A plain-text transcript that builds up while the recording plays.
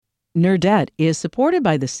Nerdette is supported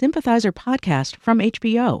by the Sympathizer podcast from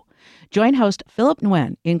HBO. Join host Philip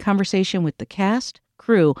Nguyen in conversation with the cast,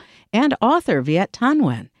 crew, and author Viet Thanh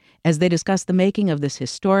Nguyen as they discuss the making of this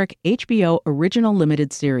historic HBO original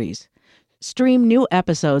limited series. Stream new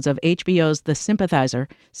episodes of HBO's The Sympathizer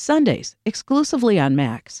Sundays exclusively on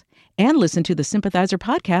Max. And listen to the Sympathizer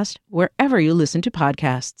podcast wherever you listen to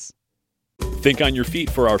podcasts. Think on your feet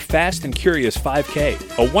for our Fast and Curious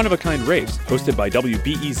 5K, a one-of-a-kind race hosted by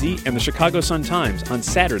WBEZ and the Chicago Sun-Times on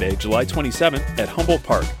Saturday, July 27th at Humboldt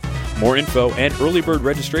Park. More info and early bird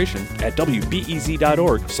registration at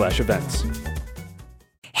wbez.org/events.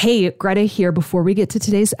 Hey, Greta here. Before we get to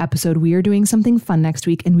today's episode, we are doing something fun next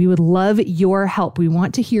week, and we would love your help. We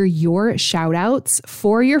want to hear your shout outs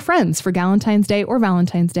for your friends for Galentine's Day or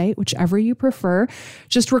Valentine's Day, whichever you prefer.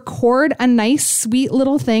 Just record a nice, sweet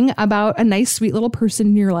little thing about a nice, sweet little person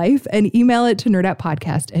in your life and email it to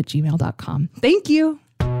nerdettepodcast@gmail.com. Thank you.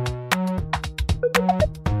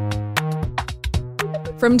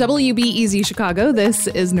 From WBEZ Chicago, this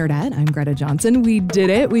is Nerdette. I'm Greta Johnson. We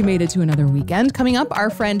did it. We made it to another weekend. Coming up,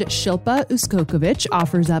 our friend Shilpa Uskokovic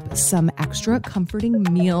offers up some extra comforting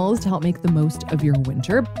meals to help make the most of your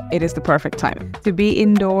winter. It is the perfect time to be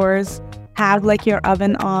indoors, have like your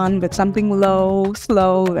oven on with something low,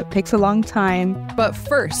 slow, that takes a long time. But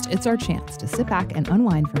first, it's our chance to sit back and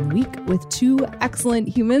unwind from the week with two excellent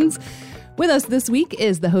humans. With us this week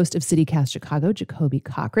is the host of CityCast Chicago, Jacoby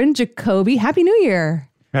Cochran. Jacoby, Happy New Year.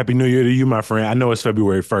 Happy New Year to you, my friend. I know it's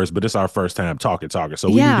February 1st, but it's our first time talking. So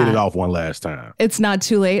we can get it off one last time. It's not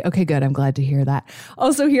too late. Okay, good. I'm glad to hear that.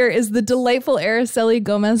 Also here is the delightful Araceli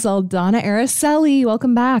Gomez-Aldana. Araceli,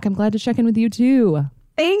 welcome back. I'm glad to check in with you too.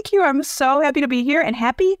 Thank you. I'm so happy to be here and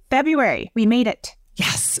happy February. We made it.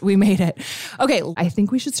 Yes, we made it. Okay, I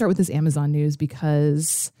think we should start with this Amazon news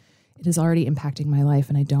because it is already impacting my life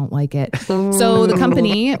and I don't like it. So the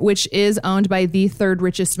company, which is owned by the third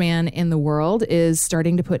richest man in the world, is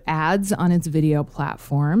starting to put ads on its video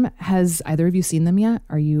platform. Has either of you seen them yet?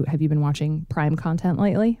 Have you been watching Prime content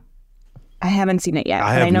lately? I haven't seen it yet,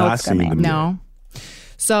 I but I know not it's coming. No.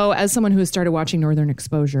 So as someone who has started watching Northern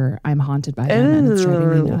Exposure, I'm haunted by them and it's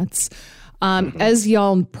driving me nuts. As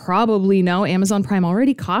y'all probably know, Amazon Prime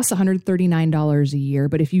already costs $139 a year.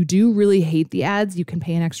 But if you do really hate the ads, you can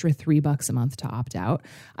pay an extra $3 a month to opt out.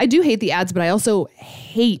 I do hate the ads, but I also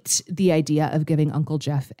hate the idea of giving Uncle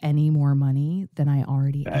Jeff any more money than I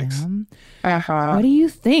already am. What do you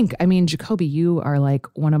think? I mean, Jacoby, you are like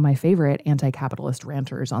one of my favorite anti-capitalist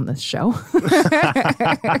ranters on this show.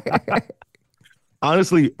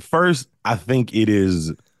 Honestly, first, I think it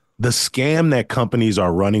is the scam that companies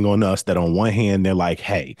are running on us, that on one hand, they're like,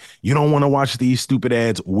 hey, you don't want to watch these stupid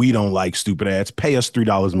ads. We don't like stupid ads. Pay us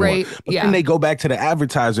 $3 more. Right. But then they go back to the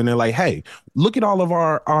advertiser and they're like, hey, look at all of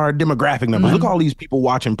our demographic numbers. Look at all these people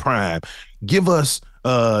watching Prime. Give us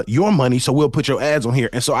your money so we'll put your ads on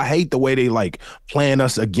here. And so I hate the way they like playing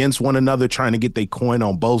us against one another, trying to get their coin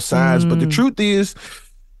on both sides. But the truth is,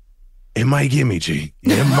 it might get me, G.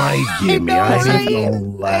 It might get me. I ain't gonna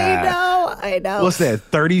lie. I know. What's that?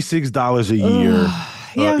 $36 a year.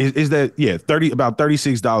 Yeah. Is that about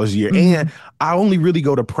 $36 a year. And I only really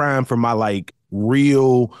go to Prime for my like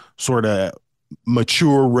real sort of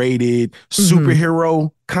mature rated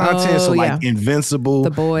superhero content. So like Invincible,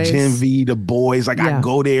 The Boys, Gen V, The Boys. Like I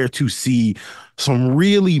go there to see some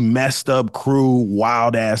really messed up, cruel,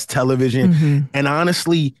 wild ass television. And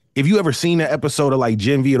honestly, if you ever seen an episode of like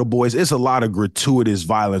Gen V or The Boys, it's a lot of gratuitous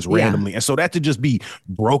violence randomly. And so that to just be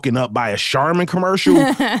broken up by a Charmin commercial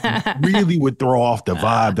really would throw off the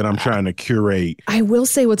vibe that I'm trying to curate. I will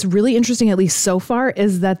say what's really interesting, at least so far,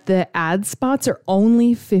 is that the ad spots are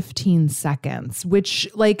only 15 seconds, which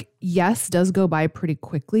like, yes, does go by pretty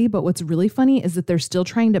quickly. But what's really funny is that they're still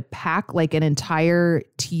trying to pack like an entire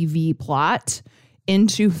TV plot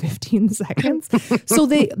into 15 seconds. So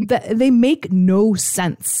they make no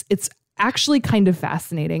sense. It's actually kind of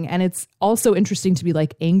fascinating. And it's also interesting to be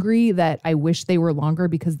like angry that I wish they were longer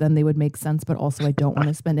because then they would make sense. But also I don't want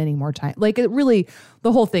to spend any more time. Like it really,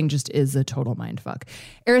 the whole thing just is a total mindfuck.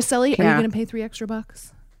 Araceli, are you going to pay $3 extra?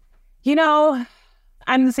 You know,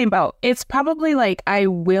 I'm the same boat. It's probably like I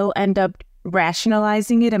will end up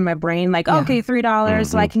rationalizing it in my brain. Like, okay, $3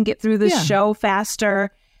 so I can get through this show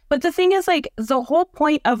faster. But the thing is, like, the whole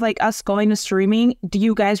point of like us going to streaming, do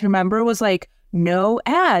you guys remember, was like no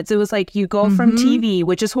ads. It was like you go from TV,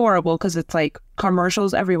 which is horrible because it's like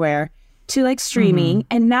commercials everywhere, to like streaming.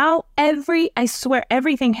 And now I swear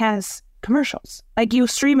everything has commercials. Like you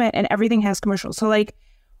stream it and everything has commercials. So like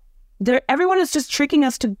everyone is just tricking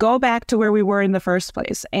us to go back to where we were in the first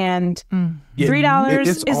place. And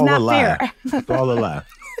 $3 is not fair. It's all a lie.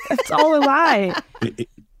 It's all a lie.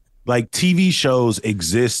 Like TV shows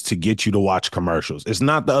exist to get you to watch commercials. It's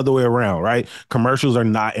not the other way around, right? Commercials are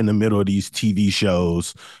not in the middle of these TV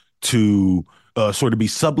shows to sort of be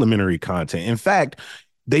supplementary content. In fact,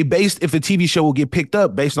 if a TV show will get picked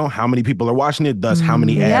up based on how many people are watching it, thus how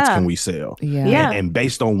many ads can we sell? And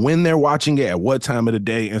based on when they're watching it, at what time of the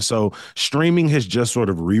day. And so streaming has just sort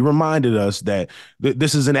of reminded us that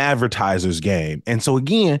this is an advertiser's game. And so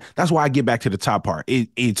again, that's why I get back to the top part.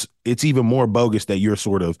 It's even more bogus that you're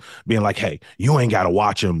sort of being like, hey, you ain't got to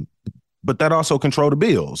watch them. But that also control the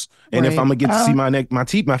bills. And if I'm gonna get to see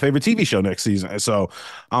my favorite TV show next season. And so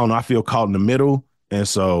I don't know, I feel caught in the middle. And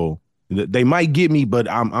so they might get me, but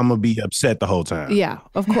I'm gonna be upset the whole time. Yeah,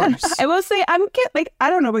 of course. I will say I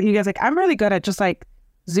don't know about you guys. Like I'm really good at just like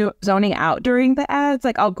zoning out during the ads.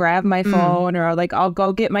 Like I'll grab my phone or like I'll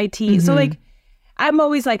go get my tea. So like I'm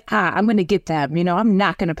always like, I'm going to get them. You know, I'm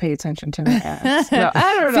not going to pay attention to the ads. So,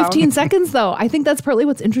 I don't know. 15 seconds, though. I think that's partly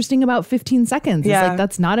what's interesting about 15 seconds. Yeah. It's like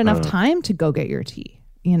that's not enough time to go get your tea,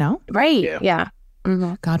 you know? Right. Yeah.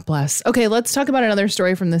 Mm-hmm. God bless. Okay, let's talk about another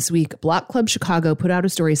story from this week. Block Club Chicago put out a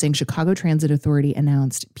story saying Chicago Transit Authority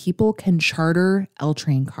announced people can charter L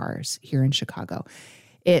train cars here in Chicago.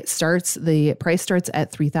 The price starts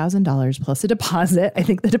at $3,000 plus a deposit. I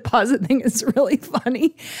think the deposit thing is really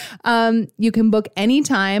funny. You can book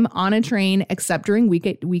anytime on a train except during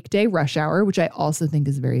weekday rush hour, which I also think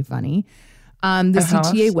is very funny. The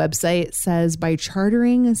CTA website says by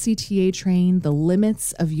chartering a CTA train, the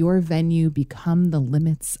limits of your venue become the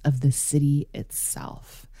limits of the city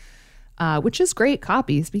itself. Which is great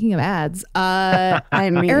copy. Speaking of ads, Araceli,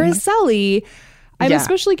 I'm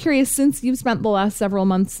especially curious, since you've spent the last several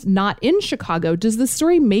months not in Chicago, does this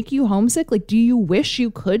story make you homesick? Like, do you wish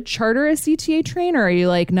you could charter a CTA train, or are you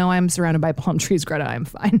like, no, I'm surrounded by palm trees, Greta, I'm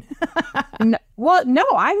fine? No,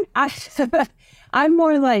 I'm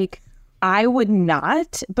more like, I would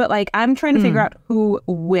not, but like, I'm trying to figure out who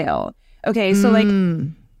will. Okay, so like,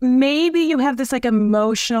 maybe you have this like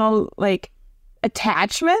emotional like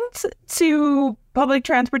attachment to public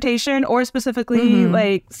transportation, or specifically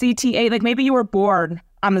like CTA. Like maybe you were born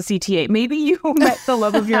on the CTA. Maybe you met the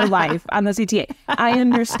love of your life on the CTA. I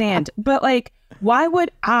understand. But like, why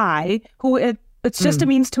would it's just a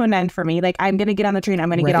means to an end for me. Like I'm going to get on the train. I'm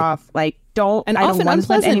going to get off. Like I don't want to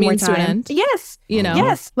spend any more time. Yes. You know?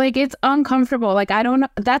 Yes. Like it's uncomfortable. Like I don't know.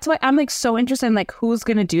 That's why I'm like so interested in like who's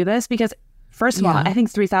going to do this, because first of all, I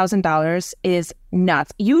think $3,000 is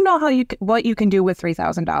nuts. You know what you can do with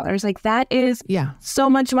 $3,000. Like that is so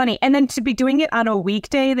much money. And then to be doing it on a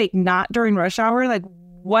weekday, like not during rush hour, like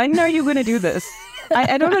when are you going to do this?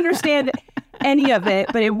 I don't understand any of it,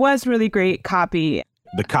 but it was really great copy.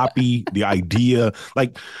 The copy, the idea,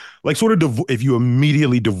 like sort of if you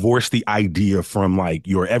immediately divorce the idea from like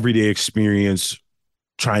your everyday experience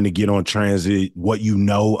trying to get on transit, what you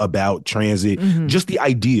know about transit, just the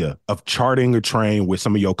idea of charting a train with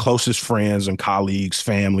some of your closest friends and colleagues,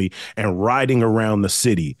 family, and riding around the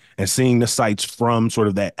city and seeing the sights from sort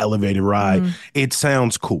of that elevated ride, it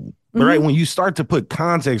sounds cool. But right, when you start to put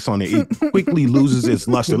context on it, it quickly loses its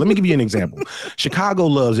luster. Let me give you an example. Chicago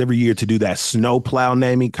loves every year to do that snowplow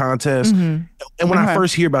naming contest. And when I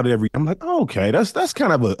first hear about it I'm like, oh, okay, that's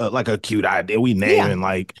kind of a cute idea. We naming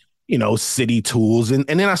like, you know, city tools. And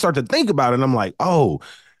then I start to think about it and I'm like, oh,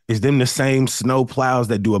 is them the same snow plows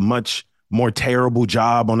that do a much more terrible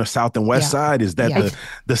job on the south and west side? Is that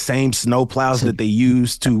the same snow plows that they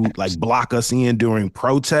use to like block us in during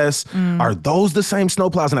protests? Are those the same snow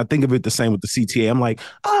plows? And I think of it the same with the CTA. I'm like,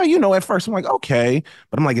 at first I'm like, okay.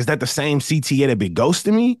 But I'm like, is that the same CTA that be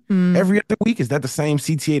ghosting me every other week? Is that the same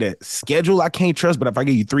CTA that schedule I can't trust? But if I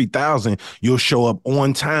give you 3,000, you'll show up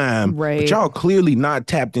on time. Right. But y'all clearly not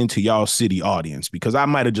tapped into y'all city audience, because I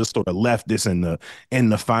might have just sort of left this in the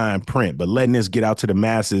fine print, but letting this get out to the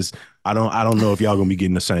masses, I don't know if y'all gonna be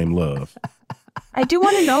getting the same love. I do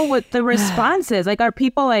want to know what the response is. Like, are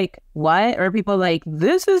people like, what? Or are people like,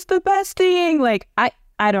 this is the best thing? Like, I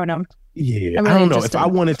don't know. Yeah, really I don't know. If I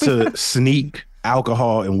wanted to sneak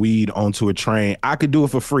alcohol and weed onto a train, I could do it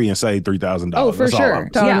for free and save $3,000. Oh, for sure.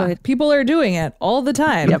 Totally. Yeah, people are doing it all the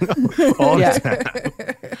time. All the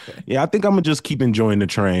time. Yeah, I think I'm gonna just keep enjoying the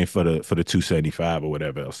train for the $275 or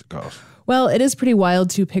whatever else it costs. Well, it is pretty wild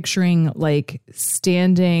too, picturing like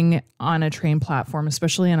standing on a train platform,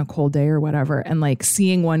 especially on a cold day or whatever, and like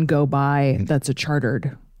seeing one go by that's a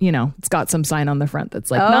chartered. You know, it's got some sign on the front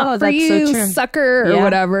that's like, not for you, so sucker, or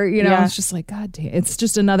whatever. You know, it's just like, God damn, it's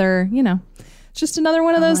just another, just another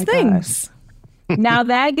one of those things. Now,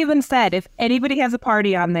 that given said, if anybody has a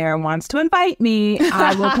party on there and wants to invite me,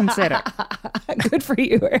 I will consider. Good for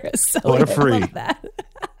you, Araceli. What a free. I love that.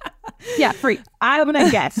 Yeah, free. I'm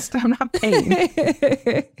a guest. I'm not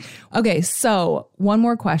paying. Okay, so one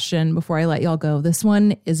more question before I let y'all go. This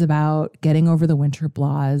one is about getting over the winter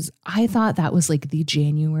blahs. I thought that was like the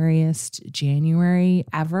Januariest January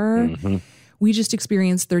ever. Mm-hmm. We just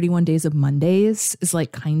experienced 31 days of Mondays is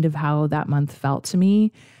like kind of how that month felt to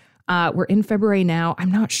me. We're in February now.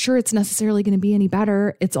 I'm not sure it's necessarily going to be any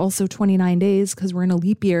better. It's also 29 days because we're in a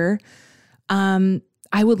leap year.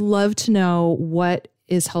 I would love to know what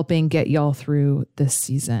is helping get y'all through this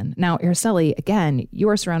season. Now, Araceli, again, you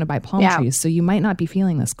are surrounded by palm trees, so you might not be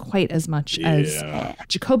feeling this quite as much as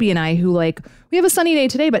Jacoby and I, who like, we have a sunny day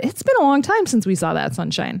today, but it's been a long time since we saw that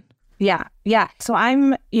sunshine. Yeah. So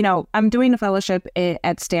I'm doing a fellowship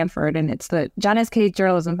at Stanford, and it's the John S. K.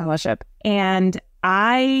 Journalism Fellowship. And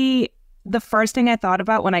the first thing I thought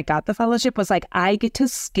about when I got the fellowship was like, I get to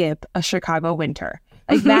skip a Chicago winter.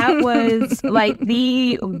 Like that was like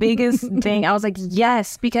the biggest thing. I was like,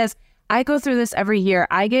 yes, because I go through this every year.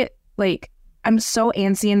 I get like, I'm so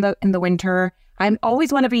antsy in the winter. I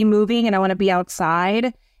always want to be moving and I want to be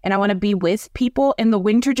outside and I want to be with people. And the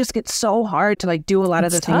winter just gets so hard to like do a lot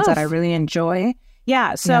of the things that I really enjoy.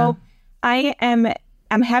 Yeah. So I'm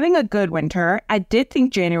having a good winter. I did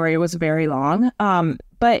think January was very long.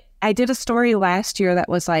 But I did a story last year that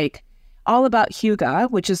was like, all about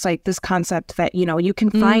hygge, which is like this concept that, you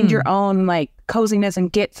can find your own like coziness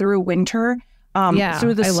and get through winter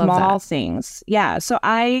through the small things. Yeah. So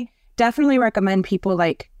I definitely recommend people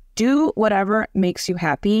like do whatever makes you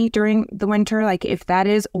happy during the winter. Like if that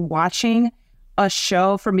is watching a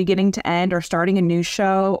show from beginning to end or starting a new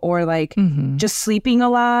show or like just sleeping a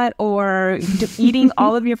lot or eating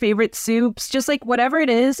all of your favorite soups, just like whatever it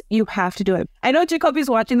is, you have to do it. I know Jacoby's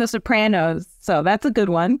watching The Sopranos, so that's a good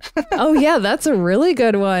one. Oh yeah, that's a really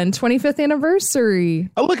good one. 25th anniversary.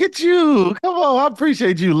 Oh, look at you. Come on. I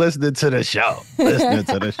appreciate you listening to the show.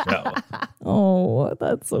 Oh,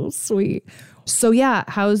 that's so sweet. So yeah,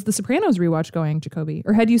 how's The Sopranos rewatch going, Jacoby?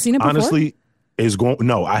 Or had you seen it before? Honestly,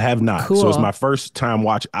 no, I have not. Cool. So it's my first time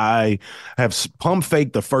watch. I have pump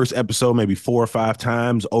faked the first episode maybe 4 or 5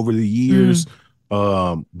 times over the years.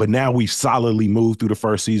 But now we solidly moved through the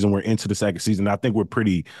first season. We're into the second season. I think we're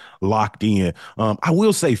pretty locked in. I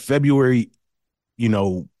will say February,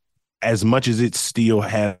 as much as it still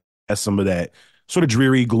has some of that sort of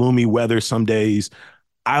dreary, gloomy weather some days,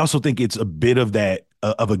 I also think it's a bit of that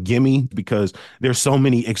of a gimme because there's so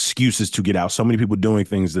many excuses to get out. So many people doing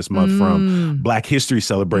things this month from Black History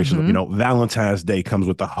celebrations. Valentine's Day comes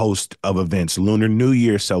with a host of events. Lunar New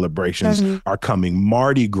Year celebrations are coming.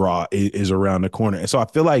 Mardi Gras is around the corner. And so I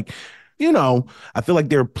feel like,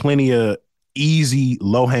 there are plenty of easy,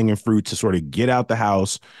 low-hanging fruit to sort of get out the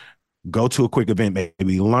house, go to a quick event,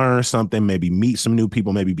 maybe learn something, maybe meet some new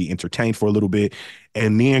people, maybe be entertained for a little bit,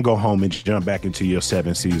 and then go home and jump back into your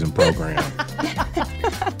 7-season program.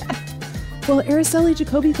 Well, Araceli,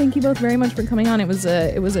 Jacoby, thank you both very much for coming on. It was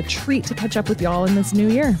a treat to catch up with y'all in this new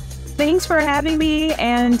year. Thanks for having me,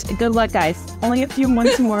 and good luck, guys. Only a few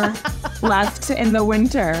months more left in the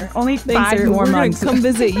winter. Only 5 more months. Come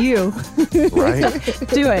visit you. Right?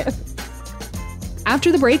 Do it.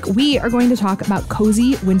 After the break, we are going to talk about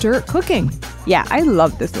cozy winter cooking. Yeah, I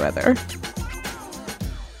love this weather.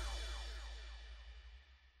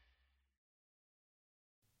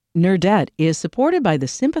 Nerdette is supported by the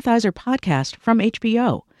Sympathizer podcast from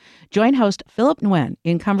HBO. Join host Philip Nguyen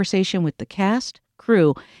in conversation with the cast,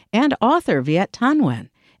 crew, and author Viet Thanh Nguyen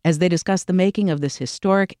as they discuss the making of this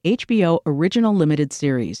historic HBO original limited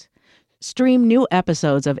series. Stream new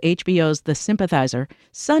episodes of HBO's The Sympathizer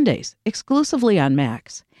Sundays exclusively on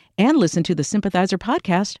Max. And listen to the Sympathizer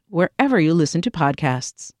podcast wherever you listen to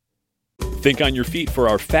podcasts. Think on your feet for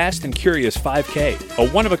our Fast and Curious 5K, a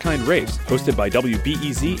one-of-a-kind race hosted by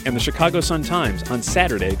WBEZ and the Chicago Sun-Times on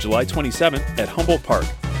Saturday, July 27th at Humboldt Park.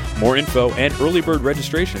 More info and early bird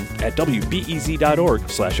registration at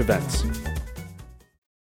wbez.org/events.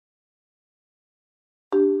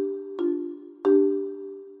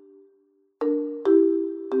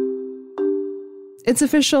 It's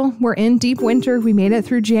official. We're in deep winter. We made it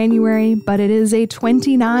through January, but it is a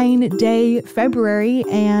 29-day February,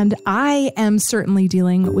 and I am certainly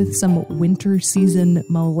dealing with some winter season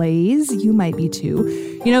malaise. You might be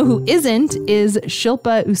too. You know who isn't is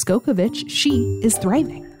Shilpa Uskokovic. She is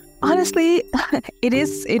thriving. Honestly, it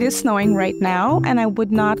is snowing right now, and I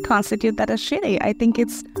would not constitute that as shitty. I think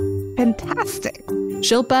it's fantastic.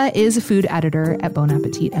 Shilpa is a food editor at Bon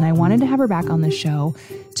Appetit, and I wanted to have her back on the show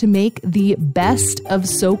to make the best of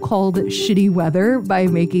so-called shitty weather by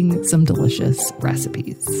making some delicious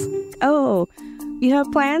recipes. Oh, you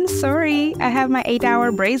have plans? Sorry, I have my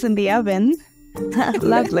 8-hour braise in the oven.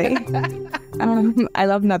 Lovely. I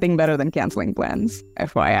love nothing better than canceling plans,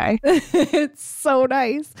 FYI. It's so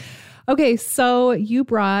nice. Okay, so you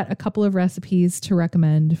brought a couple of recipes to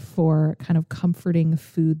recommend for kind of comforting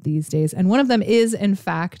food these days. And one of them is, in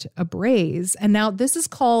fact, a braise. And now this is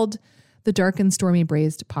called the Dark and Stormy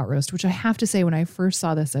Braised Pot Roast, which I have to say, when I first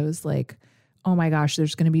saw this, I was like, oh my gosh,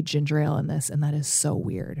 there's going to be ginger ale in this. And that is so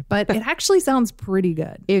weird. But it actually sounds pretty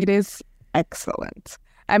good. It is excellent.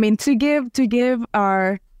 I mean, to give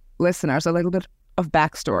our listeners a little bit of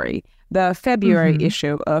backstory, the February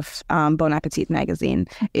issue of Bon Appetit magazine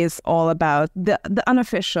is all about the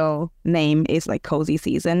unofficial name is like cozy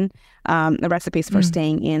season, the recipes for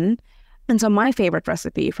staying in. And so my favorite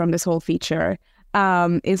recipe from this whole feature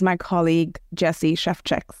is my colleague Jessie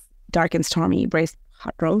Shevchek's Dark and Stormy Braised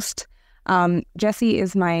Pot Roast. Jessie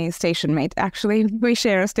is my station mate. Actually, we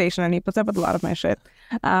share a station and he puts up with a lot of my shit.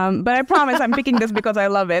 But I promise I'm picking this because I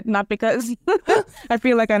love it, not because I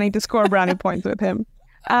feel like I need to score brownie points with him.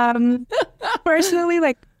 Personally,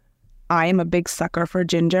 like, I am a big sucker for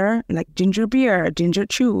ginger, like ginger beer, ginger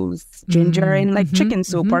chews, ginger in like chicken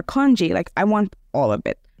soup or congee. Like, I want all of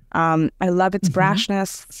it. I love its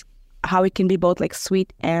brashness, how it can be both like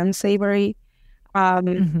sweet and savory.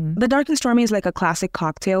 The Dark and Stormy is like a classic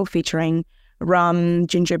cocktail featuring rum,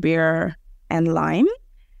 ginger beer, and lime.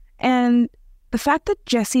 And the fact that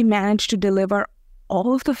Jessie managed to deliver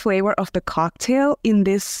all of the flavor of the cocktail in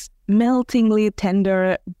this meltingly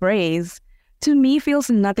tender braise, to me, feels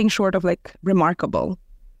nothing short of like remarkable.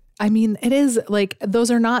 I mean, it is like, those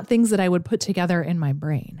are not things that I would put together in my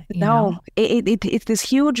brain. No, it's this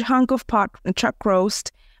huge hunk of chuck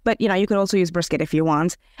roast. But, you know, you could also use brisket if you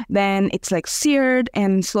want. Then it's like seared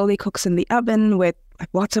and slowly cooks in the oven with like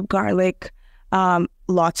lots of garlic,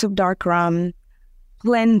 lots of dark rum,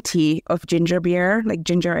 plenty of ginger beer, like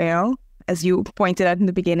ginger ale, as you pointed out in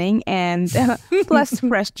the beginning, and plus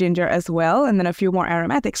fresh ginger as well, and then a few more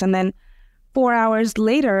aromatics. And then 4 hours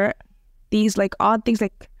later, these like odd things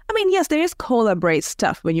like, I mean, yes, there is cola braised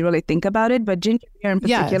stuff when you really think about it, but ginger beer in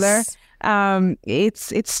particular... Yes.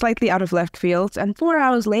 It's slightly out of left field, and 4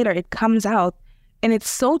 hours later it comes out and it's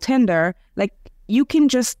so tender, like you can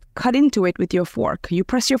just cut into it with your fork. You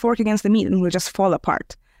press your fork against the meat and it will just fall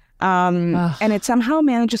apart. And it somehow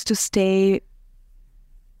manages to stay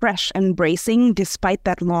fresh and bracing despite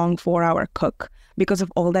that long 4 hour cook because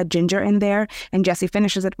of all that ginger in there. And Jessie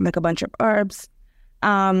finishes it with like a bunch of herbs.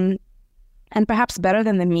 And perhaps better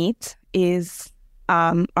than the meat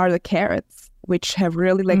are the carrots, which have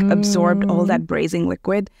really like absorbed all that braising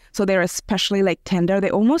liquid. So they're especially like tender.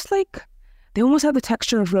 They almost have the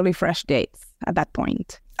texture of really fresh dates at that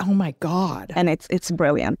point. Oh my God. And it's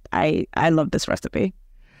brilliant. I love this recipe.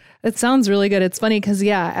 It sounds really good. It's funny because,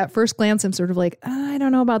 yeah, at first glance, I'm sort of like, I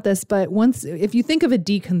don't know about this. But if you think of a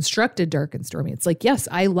deconstructed Dark and Stormy, it's like, yes,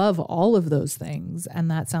 I love all of those things.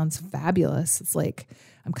 And that sounds fabulous. It's like,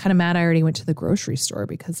 I'm kind of mad I already went to the grocery store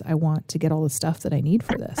because I want to get all the stuff that I need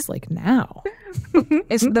for this, like now.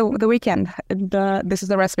 It's the weekend. This is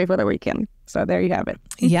the recipe for the weekend. So there you have it.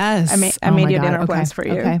 Yes. I made your dinner plans for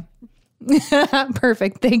you. Okay.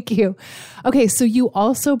 Perfect. Thank you. Okay. So you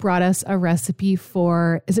also brought us a recipe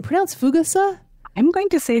for, is it pronounced fugasa? I'm going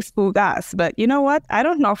to say fougasse, but you know what? I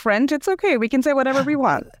don't know French. It's okay. We can say whatever we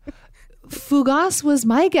want. Fougasse was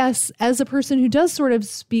my guess as a person who does sort of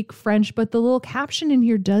speak French, but the little caption in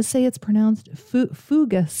here does say it's pronounced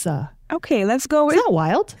fugasa. Okay, let's go with... Is that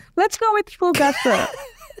wild? Let's go with fugasa.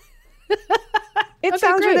 It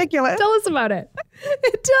sounds great. ridiculous. Tell us about it.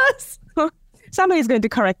 It does. Somebody's going to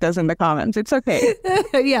correct us in the comments. It's okay.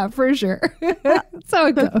 Yeah, for sure. That's how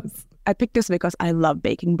it goes. I picked this because I love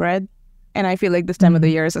baking bread. And I feel like this time of the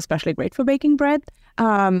year is especially great for baking bread.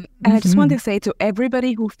 And I just want to say to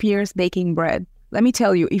everybody who fears baking bread, let me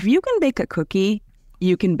tell you, if you can bake a cookie,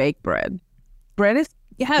 you can bake bread. Bread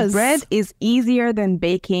is easier than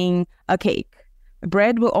baking a cake.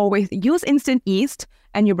 Bread will always use instant yeast,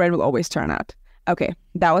 and your bread will always turn out. Okay,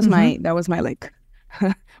 that was my like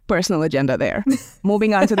personal agenda there.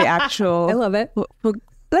 Moving on to the actual. I love it.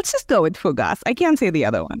 Let's just go with fougasse. I can't say the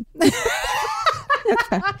other one.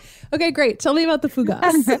 Okay, great. Tell me about the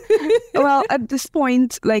fougasse. Well, at this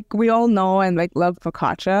point, like we all know and like love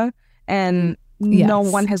focaccia, and no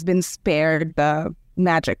one has been spared the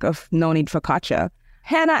magic of no need focaccia.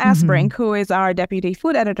 Hannah Asbrink, who is our deputy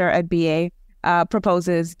food editor at BA,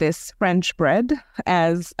 proposes this French bread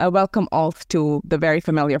as a welcome alt to the very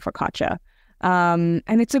familiar focaccia. And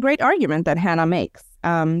it's a great argument that Hannah makes.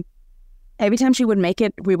 Every time she would make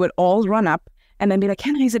it, we would all run up and then be like,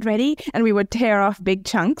 Hannah, is it ready? And we would tear off big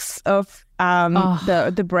chunks of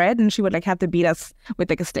the bread, and she would like have to beat us with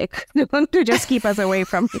like a stick to just keep us away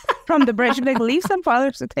from the bread. She'd be like, leave some for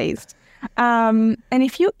others to taste. And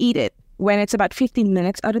if you eat it when it's about 15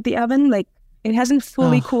 minutes out of the oven, like it hasn't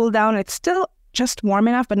fully cooled down, it's still just warm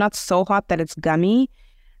enough, but not so hot that it's gummy.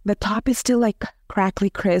 The top is still like crackly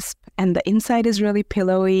crisp, and the inside is really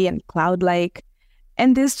pillowy and cloud-like.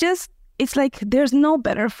 And it's like there's no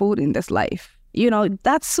better food in this life.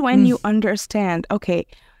 That's when you understand, okay,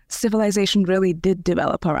 civilization really did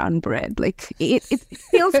develop around bread. Like it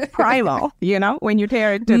feels primal, when you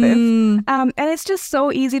tear into this. And it's just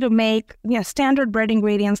so easy to make. Standard bread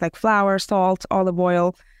ingredients like flour, salt, olive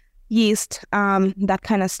oil, yeast, that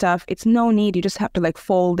kind of stuff. It's no need. You just have to like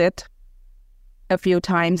fold it a few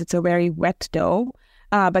times. It's a very wet dough.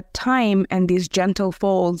 But time and these gentle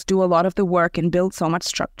folds do a lot of the work and build so much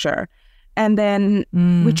structure. And then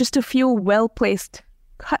with just a few well-placed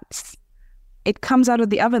cuts, it comes out of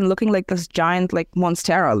the oven looking like this giant like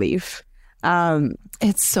Monstera leaf.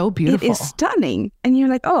 It's so beautiful. It is stunning. And you're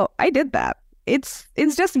like, oh, I did that. It's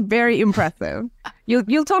just very impressive.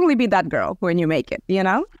 You'll totally be that girl when you make it,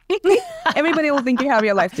 Everybody will think you have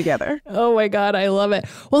your life together. Oh my God, I love it.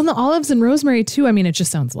 Well, and the olives and rosemary too. I mean, it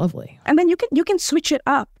just sounds lovely. And then you can switch it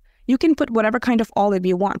up. You can put whatever kind of olive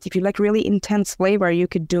you want. If you like really intense flavor, you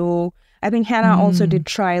could do, I think Hannah also did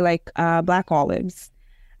try like black olives.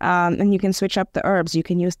 And you can switch up the herbs. You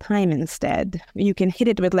can use thyme instead. You can hit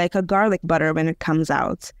it with like a garlic butter when it comes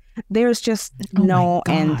out. There's just no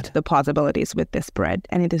end to the possibilities with this bread.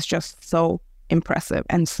 And it is just so impressive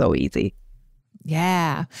and so easy.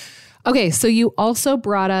 Yeah. Okay, so you also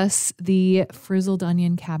brought us the frizzled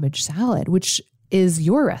onion cabbage salad, which is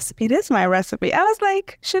your recipe. It is my recipe. I was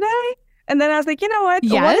like, should I? And then I was like, you know what?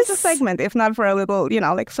 Yes. What is a segment if not for a little,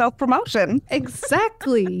 like self-promotion?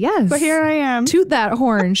 Exactly. Yes. So here I am. Toot that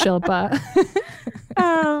horn, Shilpa.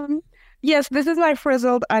 Yes, this is my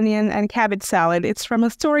frizzled onion and cabbage salad. It's from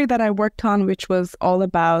a story that I worked on, which was all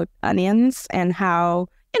about onions and how,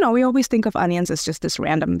 we always think of onions as just this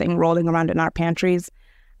random thing rolling around in our pantries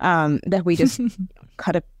that we just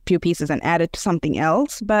cut a few pieces and add it to something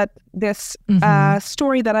else. But this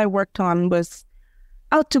story that I worked on was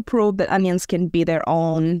out to prove that onions can be their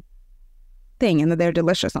own thing and that they're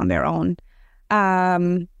delicious on their own.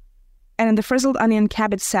 And the frizzled onion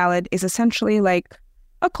cabbage salad is essentially like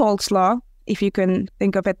a coleslaw, if you can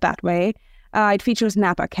think of it that way. It features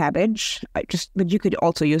Napa cabbage, but you could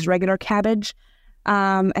also use regular cabbage.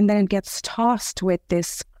 And then it gets tossed with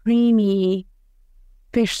this creamy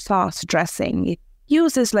fish sauce dressing. It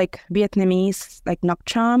uses like Vietnamese, like nok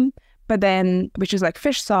cham, but then, which is like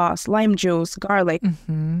fish sauce, lime juice, garlic.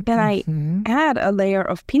 Then I add a layer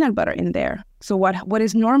of peanut butter in there. So what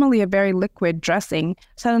is normally a very liquid dressing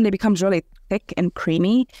suddenly becomes really thick and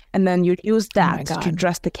creamy. And then you use that to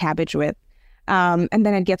dress the cabbage with. And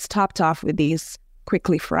then it gets topped off with these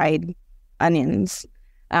quickly fried onions,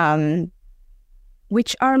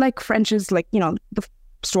 which are like French's, like, the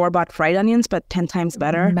store-bought fried onions, but 10 times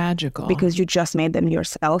better. Magical. Because you just made them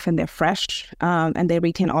yourself and they're fresh and they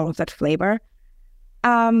retain all of that flavor.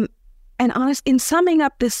 And in summing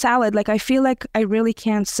up this salad, like I feel like I really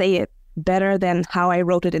can't say it better than how I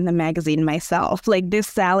wrote it in the magazine myself. Like this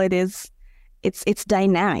salad it's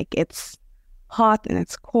dynamic. It's hot and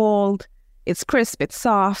it's cold. It's crisp, it's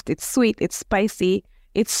soft, it's sweet, it's spicy.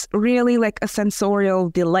 It's really like a sensorial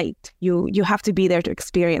delight. You have to be there to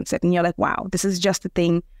experience it. And you're like, wow, this is just the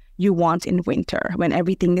thing you want in winter when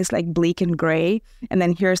everything is like bleak and gray. And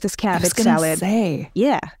then here's this cabbage salad.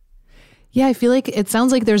 Yeah. Yeah, I feel like it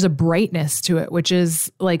sounds like there's a brightness to it, which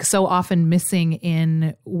is like so often missing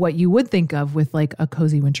in what you would think of with like a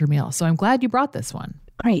cozy winter meal. So I'm glad you brought this one.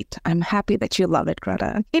 Great. I'm happy that you love it,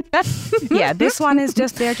 Greta. Yeah, this one is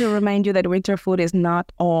just there to remind you that winter food is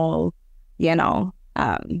not all,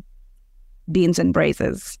 beans and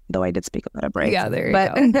braises, though I did speak about a braise. Yeah, there you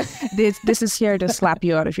go. But this is here to slap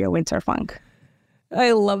you out of your winter funk.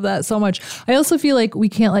 I love that so much. I also feel like we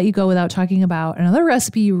can't let you go without talking about another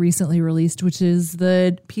recipe you recently released, which is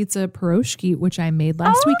the pizza pierogi, which I made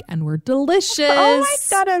last week and were delicious. Oh my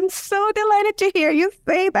God, I'm so delighted to hear you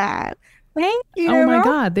say that. Thank you. Oh my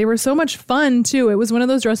God, they were so much fun too. It was one of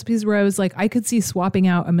those recipes where I was like, I could see swapping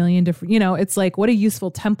out a million different, it's like what a useful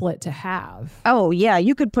template to have. Oh yeah,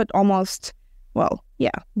 you could put almost,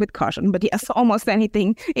 with caution, but yes, almost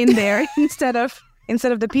anything in there instead of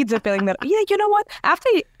the pizza filling. That you know what?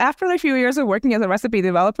 After a few years of working as a recipe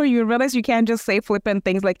developer, you realize you can't just say flippant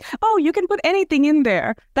things like, "Oh, you can put anything in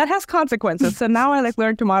there." That has consequences. So now I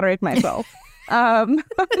learn to moderate myself.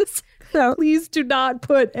 So please do not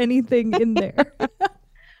put anything in there.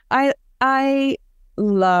 I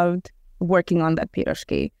loved working on that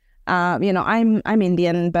pierogi. I'm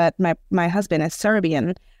Indian, but my husband is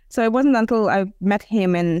Serbian. So it wasn't until I met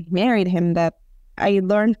him and married him that I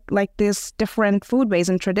learned like these different food ways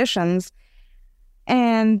and traditions.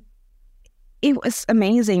 And it was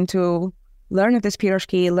amazing to learn of this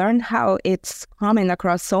pierogi, learn how it's common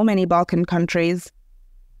across so many Balkan countries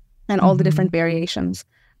and all the different variations.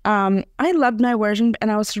 I loved my version,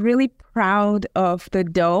 and I was really proud of the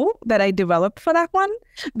dough that I developed for that one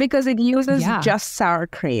because it uses just sour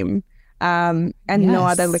cream and no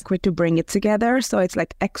other liquid to bring it together. So it's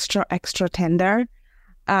like extra tender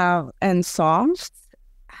and soft.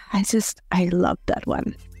 I love that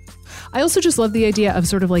one. I also just love the idea of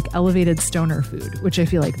sort of like elevated stoner food, which I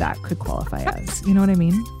feel like that could qualify as. You know what I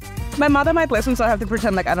mean? My mother might listen, so I have to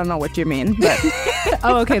pretend like I don't know what you mean. But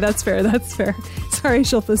oh, okay, that's fair. Sorry,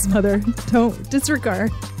 Shilpa's mother. Don't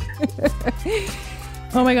disregard.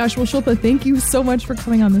 Oh my gosh. Well, Shilpa, thank you so much for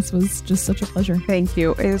coming on. This was just such a pleasure. Thank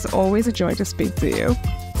you. It is always a joy to speak to you.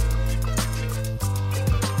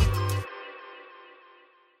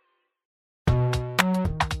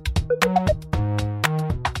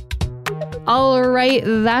 All right,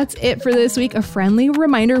 that's it for this week. A friendly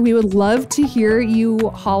reminder, we would love to hear you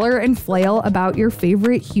holler and flail about your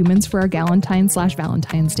favorite humans for our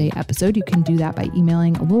Galentine/Valentine's Day episode. You can do that by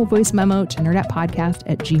emailing a little voice memo to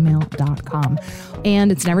nerdetpodcast@gmail.com.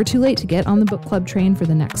 And it's never too late to get on the book club train for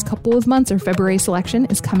the next couple of months. Our February selection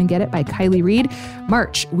is Come and Get It by Kylie Reed.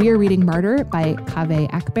 March, we are reading Martyr by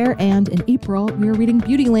Kaveh Akbar. And in April, we are reading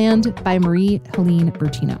Beautyland by Marie-Helene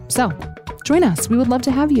Bertino. So join us. We would love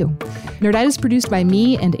to have you. Nerdette is produced by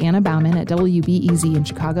me and Anna Bauman at WBEZ in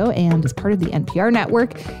Chicago and is part of the NPR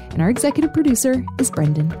network. And our executive producer is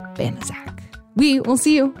Brendan Banaszak. We will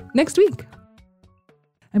see you next week.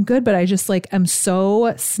 I'm good, but I just I'm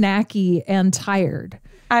so snacky and tired.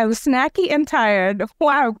 I'm snacky and tired.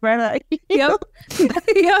 Wow, Greta. Yep.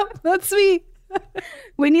 Yep, that's me.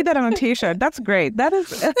 We need that on a t-shirt. That's great. That is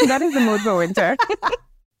the mood for winter.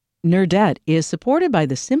 Nerdette is supported by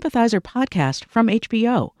the Sympathizer podcast from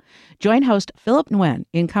HBO. Join host Philip Nguyen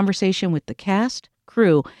in conversation with the cast,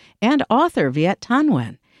 crew, and author Viet Thanh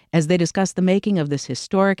Nguyen as they discuss the making of this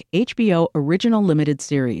historic HBO original limited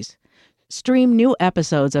series. Stream new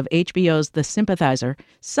episodes of HBO's The Sympathizer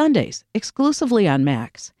Sundays exclusively on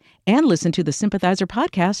Max, and listen to the Sympathizer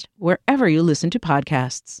podcast wherever you listen to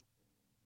podcasts.